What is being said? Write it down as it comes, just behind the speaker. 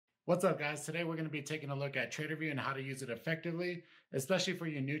What's up, guys? Today we're going to be taking a look at Tradervue and how to use it effectively, especially for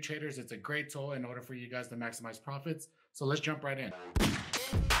you new traders. It's a great tool in order for you guys to maximize profits. So let's jump right in.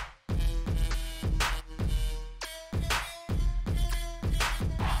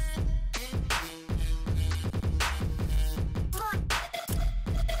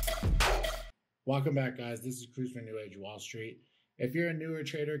 Welcome back, guys. This is Cruz for New Age Wall Street. If you're a newer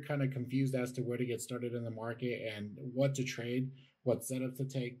trader, kind of confused as to where to get started in the market and what to trade, what setups to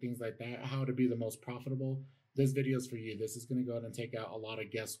take, things like that, how to be the most profitable, this video is for you. This is going to go ahead and take out a lot of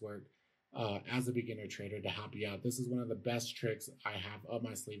guesswork as a beginner trader to help you out. This is one of the best tricks I have up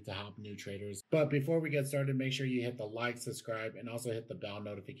my sleeve to help new traders. But before we get started, make sure you hit the like, subscribe, and also hit the bell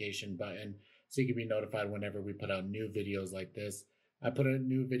notification button so you can be notified whenever we put out new videos like this. I put out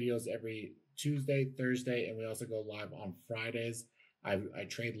new videos every Tuesday, Thursday, and we also go live on Fridays. I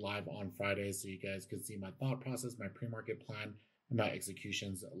trade live on Fridays so you guys can see my thought process, my pre-market plan, and my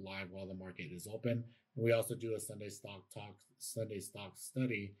executions live while the market is open. And we also do a Sunday stock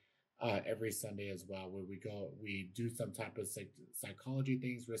study every Sunday as well, where we do some type of psychology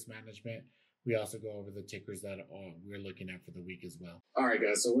things, risk management. We also go over the tickers that we're looking at for the week as well. All right,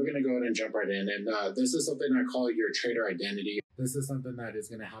 guys, so we're going to go ahead and jump right in. And this is something I call your trader identity. This is something that is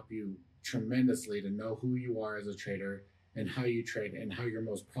going to help you tremendously to know who you are as a trader and how you trade and how you're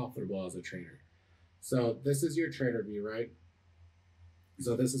most profitable as a trader. So this is your Tradervue, right?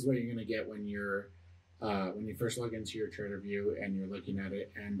 So this is what you're going to get when you first log into your Tradervue and you're looking at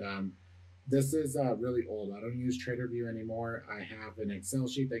it. And this is really old. I don't use Tradervue anymore. I have an Excel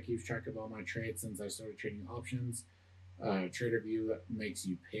sheet that keeps track of all my trades since I started trading options. Tradervue makes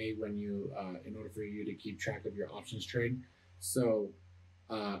you pay when you, in order for you to keep track of your options trade. So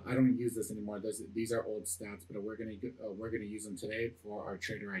I don't use this anymore. These are old stats, but we're gonna use them today for our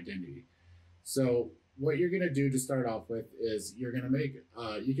trader identity. So what you're gonna do to start off with is you're gonna make.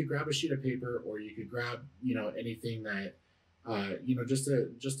 You could grab a sheet of paper, or you could grab anything that just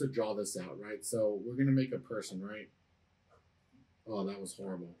to draw this out, right? So we're gonna make a person, right? Oh, that was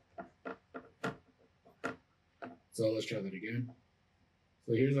horrible. So let's try that again.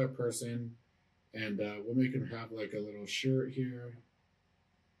 So here's our person, and we'll make him have like a little shirt here.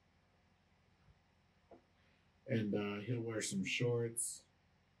 And he'll wear some shorts.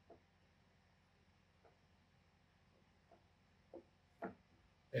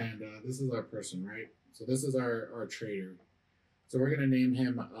 And this is our person, right? So this is our trader. So we're gonna name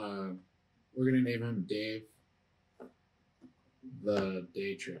him Dave, the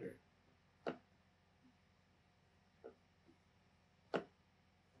day trader.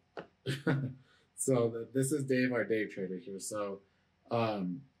 So this is Dave, our day trader here. So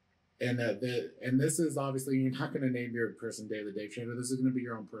and this is obviously, you're not going to name your person Dave the day trader. This is going to be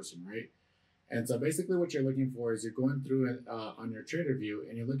your own person, right? And so basically what you're looking for is you're going through it on your Tradervue,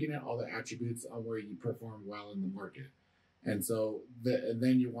 and you're looking at all the attributes on where you perform well in the market. And so and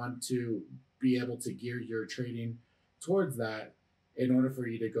then you want to be able to gear your trading towards that in order for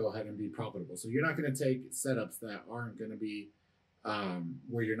you to go ahead and be profitable. So you're not going to take setups that aren't going to be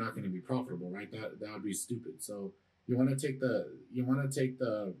where you're not going to be profitable, right? That would be stupid. So you want to take the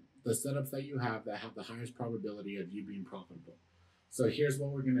setups that you have that have the highest probability of you being profitable. So here's what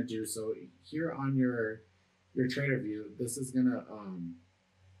we're going to do. So here on your Tradervue, this is going to,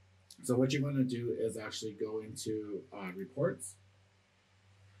 so what you're going to do is actually go into reports.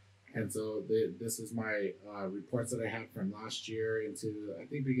 And so this is my reports that I had from last year into, I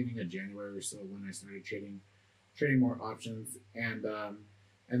think, beginning of January or so, when I started trading more options. And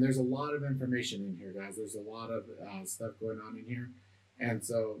there's a lot of information in here, guys. There's a lot of stuff going on in here. And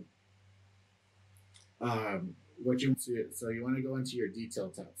so you want to go into your detail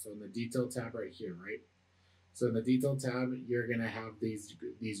tab. So in the detail tab right here, right? So in the detail tab, you're going to have these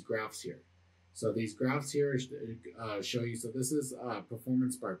graphs here. So these graphs here show you. So this is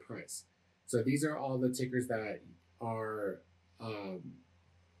performance by price. So these are all the tickers that are in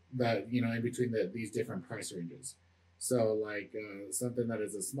between these different price ranges. So like something that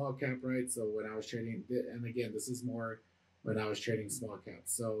is a small cap, right? So when I was trading, and again, this is more when I was trading small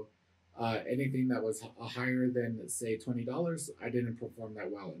caps. So anything that was higher than, say, $20, I didn't perform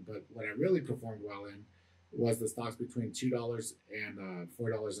that well in. But what I really performed well in was the stocks between $2 and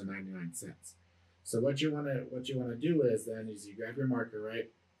 $4.99. So what you want to do is you grab your marker,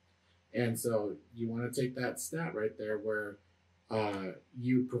 right? And so you want to take that stat right there where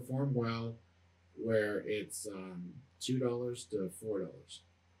you perform well, where it's $2 to $4,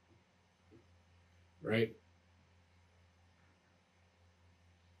 right?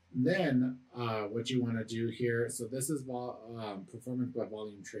 Then what you want to do here, so this is performance by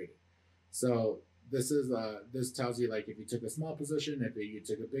volume traded. So this tells you like if you took a small position, if you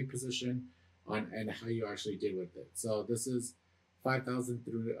took a big position, on and how you actually did with it. So this is 5,000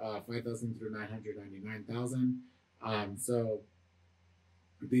 through 999,000. So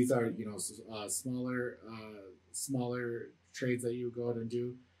these are smaller trades that you go ahead and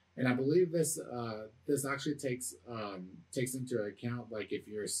do. And I believe this actually takes into account like if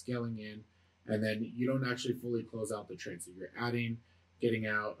you're scaling in and then you don't actually fully close out the trade. So you're adding, getting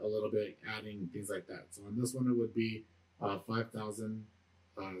out a little bit, adding things like that. So on this one it would be 5,000.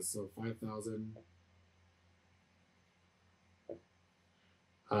 So 5,000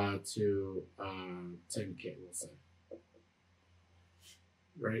 to 10K, we'll say,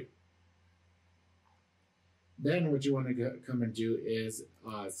 right? Then what you want to come and do is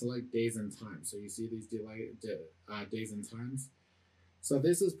select days and times. So you see these days and times. So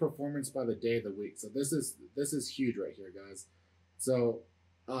this is performance by the day of the week. So this is huge right here, guys. So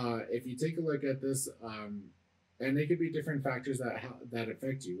if you take a look at this, and it could be different factors that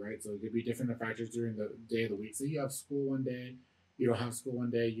affect you, right? So it could be different factors during the day of the week. So you have school one day, you don't have school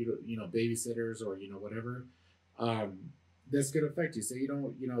one day, you know babysitters or whatever. This could affect you. So you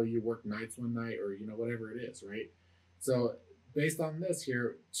don't you work nights one night or whatever it is, right? So based on this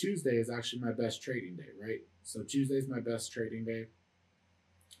here, Tuesday is actually my best trading day, right? So Tuesday is my best trading day.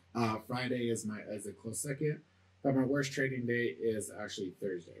 Friday is a close second, but my worst trading day is actually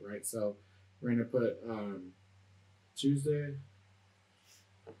Thursday, right? So we're gonna put Tuesday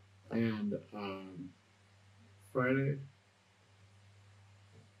and Friday,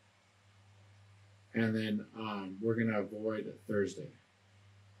 and then we're gonna avoid Thursday.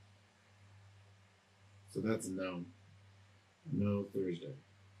 So that's no Thursday,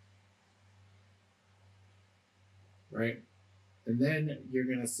 right? And then you're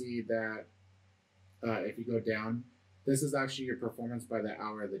gonna see that if you go down, this is actually your performance by the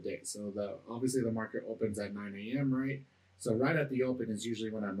hour of the day. So obviously the market opens at 9 a.m., right? So right at the open is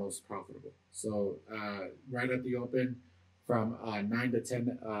usually when I'm most profitable. So right at the open from 9 to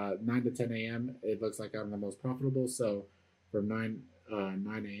 10 a.m., it looks like I'm the most profitable. So from 9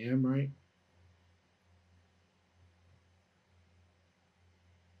 a.m., right?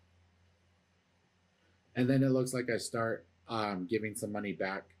 And then it looks like I start giving some money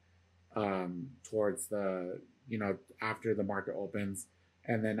back towards the after the market opens,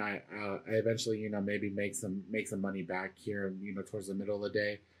 and then I eventually maybe make some money back here towards the middle of the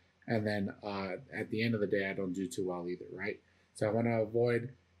day, and then at the end of the day I don't do too well either, right? So I want to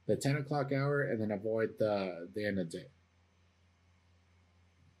avoid the 10 o'clock hour and then avoid the end of the day.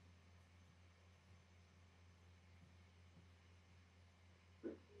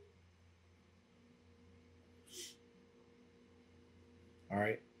 All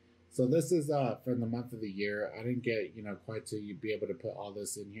right. So this is for the month of the year. I didn't get quite to be able to put all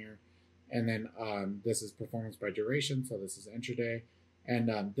this in here, and then this is performance by duration. So this is intraday, and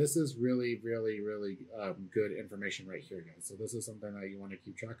this is really good information right here, guys. So this is something that you want to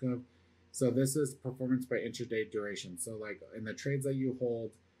keep track of. So this is performance by intraday duration. So like in the trades that you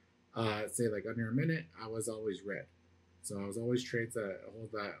hold, say like under a minute, I was always red. So I was always trades that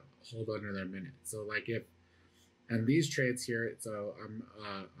hold under their minute. So like if and these trades here, so I'm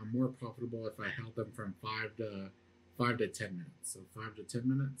more profitable if I held them from 5 to 10 minutes. So 5 to 10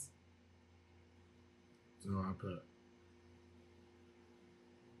 minutes. So I'll put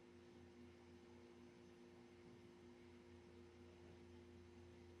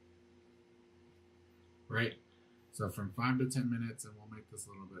right. So from 5 to 10 minutes, and we'll make this a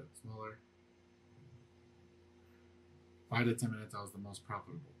little bit smaller. 5 to 10 minutes, I was the most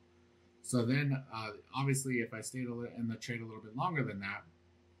profitable. So then, obviously, if I stayed in the trade a little bit longer than that,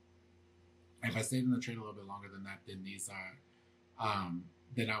 then these are,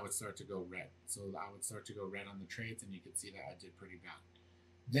 then I would start to go red. So I would start to go red on the trades, and you can see that I did pretty bad.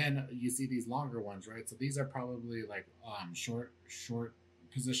 Then you see these longer ones, right? So these are probably like short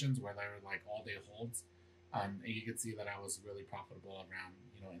positions where they're like all day holds, and you can see that I was really profitable around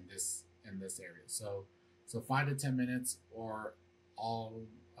in this area. So 5 to 10 minutes or all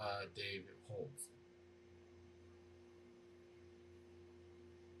day holds,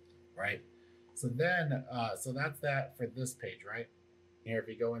 right? So then, so that's that for this page, right? Here, if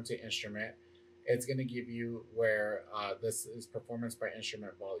you go into instrument, it's going to give you where this is performance by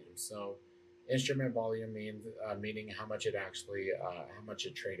instrument volume. So instrument volume means meaning how much it actually how much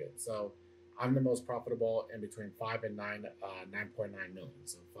it traded. So I'm the most profitable in between 5 and 9, 9.9 million.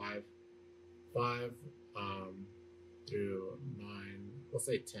 So 5 through 9, we'll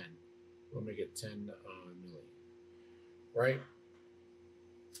say 10. We'll make it 10 million, right?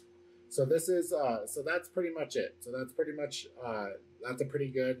 So this is so that's pretty much it. So that's pretty much that's a pretty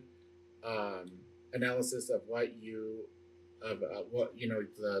good analysis of what the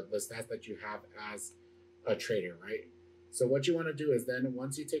stats that you have as a trader, right? So what you want to do is then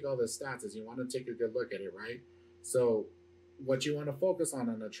once you take all the stats, is you want to take a good look at it, right? So what you want to focus on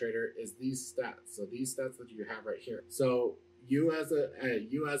a trader is these stats. So these stats that you have right here. So you as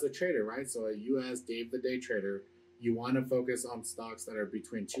a trader, right? So you as Dave the day trader, you want to focus on stocks that are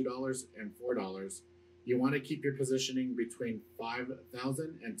between $2 and $4. You want to keep your positioning between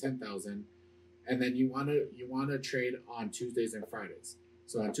 5,000 and 10,000, and then you want to trade on Tuesdays and Fridays.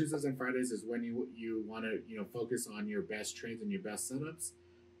 So on Tuesdays and Fridays is when you want to focus on your best trades and your best setups,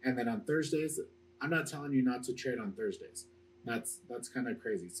 and then on Thursdays, I'm not telling you not to trade on Thursdays. That's kind of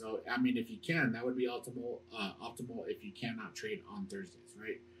crazy. So I mean, if you can, that would be optimal. Optimal if you cannot trade on Thursdays,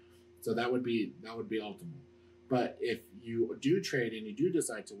 right? So that would be optimal. But if you do trade and you do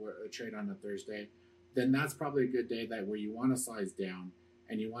decide to trade on a Thursday, then that's probably a good day where you want to size down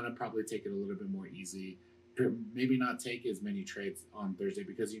and you want to probably take it a little bit more easy. Maybe not take as many trades on Thursday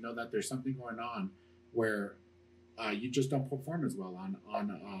because you know that there's something going on where you just don't perform as well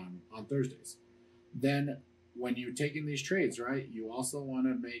on Thursdays. Then when you're taking these trades, right, you also want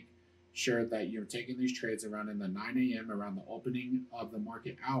to make sure that you're taking these trades around in the 9 a.m. around the opening of the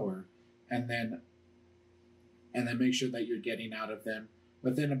market hour, and then make sure that you're getting out of them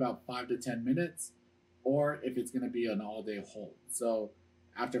within about 5 to 10 minutes, or if it's going to be an all-day hold. So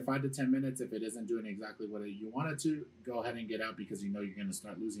after 5 to 10 minutes, if it isn't doing exactly what you want it to, go ahead and get out because you know you're going to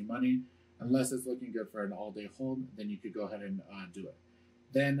start losing money. Unless it's looking good for an all-day hold, then you could go ahead and do it.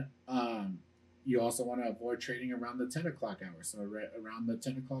 Then you also want to avoid trading around the 10 o'clock hour. So around the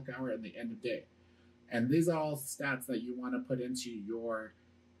 10 o'clock hour and the end of day. And these are all stats that you want to put into your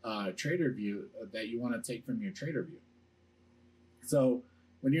Tradervue that you want to take from your Tradervue. So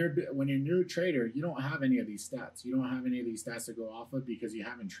when you're a new trader, you don't have any of these stats. You don't have any of these stats to go off of because you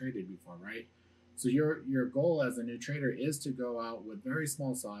haven't traded before, right? So your goal as a new trader is to go out with very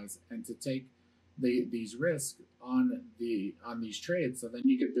small size and to take these risks on these trades. So then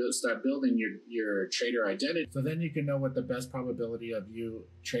you could start building your trader identity. So then you can know what the best probability of you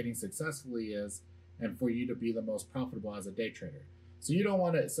trading successfully is, and for you to be the most profitable as a day trader. So you don't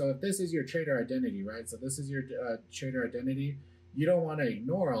want to. So if this is your trader identity, right? So this is your trader identity. You don't want to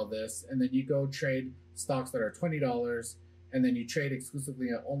ignore all this, and then you go trade stocks that are $20, and then you trade exclusively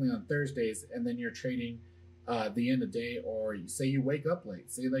only on Thursdays, and then you're trading the end of day, or say you wake up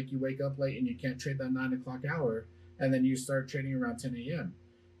late. Say like you wake up late and you can't trade that 9 o'clock hour, and then you start trading around 10 a.m.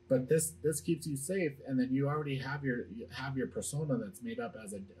 But this keeps you safe, and then you already have your persona that's made up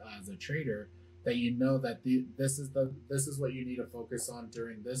as a trader, that you know that this is what you need to focus on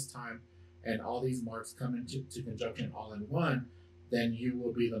during this time, and all these marks come into conjunction all in one, then you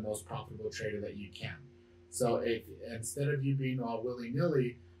will be the most profitable trader that you can. So if instead of you being all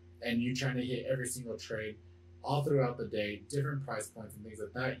willy-nilly and you trying to hit every single trade all throughout the day, different price points and things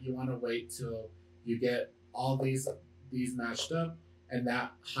like that, you want to wait till you get all these matched up, and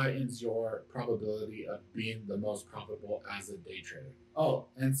that heightens your probability of being the most profitable as a day trader. Oh,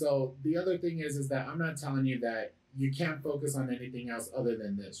 and so the other thing is that I'm not telling you that you can't focus on anything else other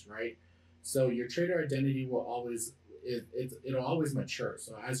than this, right? So your trader identity will always it'll always mature.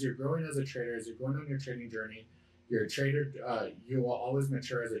 So as you're growing as a trader, as you're going on your trading journey, your trader you will always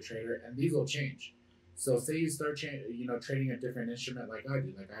mature as a trader, and these will change. So say you start trading a different instrument like I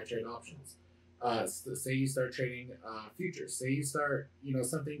do, like I trade options. Say you start trading futures. Say you start,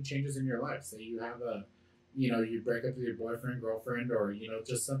 something changes in your life. Say you have you break up with your boyfriend, girlfriend, or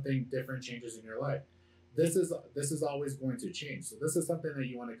just something different changes in your life. This is always going to change. So this is something that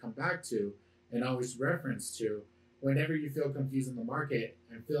you want to come back to and always reference to whenever you feel confused in the market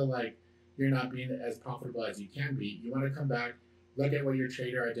and feel like you're not being as profitable as you can be. You want to come back, look at what your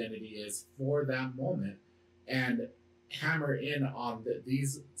trader identity is for that moment, and hammer in on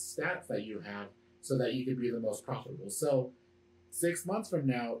these stats that you have so that you can be the most profitable. So 6 months from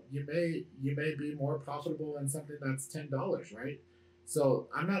now, you may be more profitable in something that's $10, right? So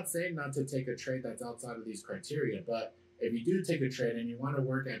I'm not saying not to take a trade that's outside of these criteria, but if you do take a trade and you want to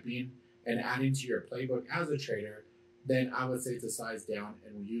work at being and adding to your playbook as a trader, then I would say to size down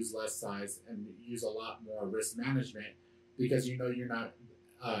and use less size and use a lot more risk management, because you're not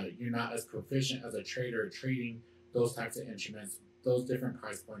as proficient as a trader trading those types of instruments, those different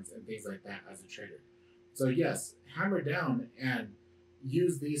price points and things like that as a trader. So yes, hammer down and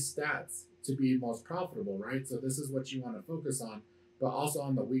use these stats to be most profitable, right? So this is what you want to focus on, but also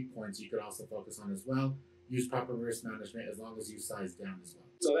on the weak points you could also focus on as well. Use proper risk management as long as you size down as well.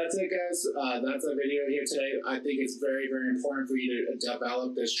 So that's it, guys. That's the video here today. I think it's very, very important for you to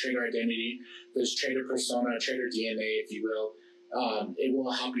develop this trader identity, this trader persona, trader DNA, if you will. it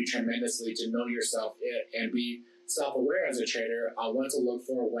will help you tremendously to know yourself and be self-aware as a trader on what to look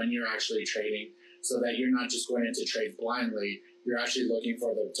for when you're actually trading, so that you're not just going into trades blindly. You're actually looking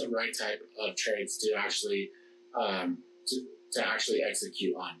for the right type of trades to actually to actually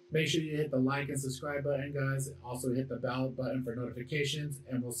execute on. Make sure you hit the like and subscribe button, guys. Also hit the bell button for notifications,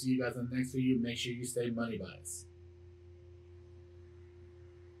 and we'll see you guys in the next video. Make sure you stay money biased.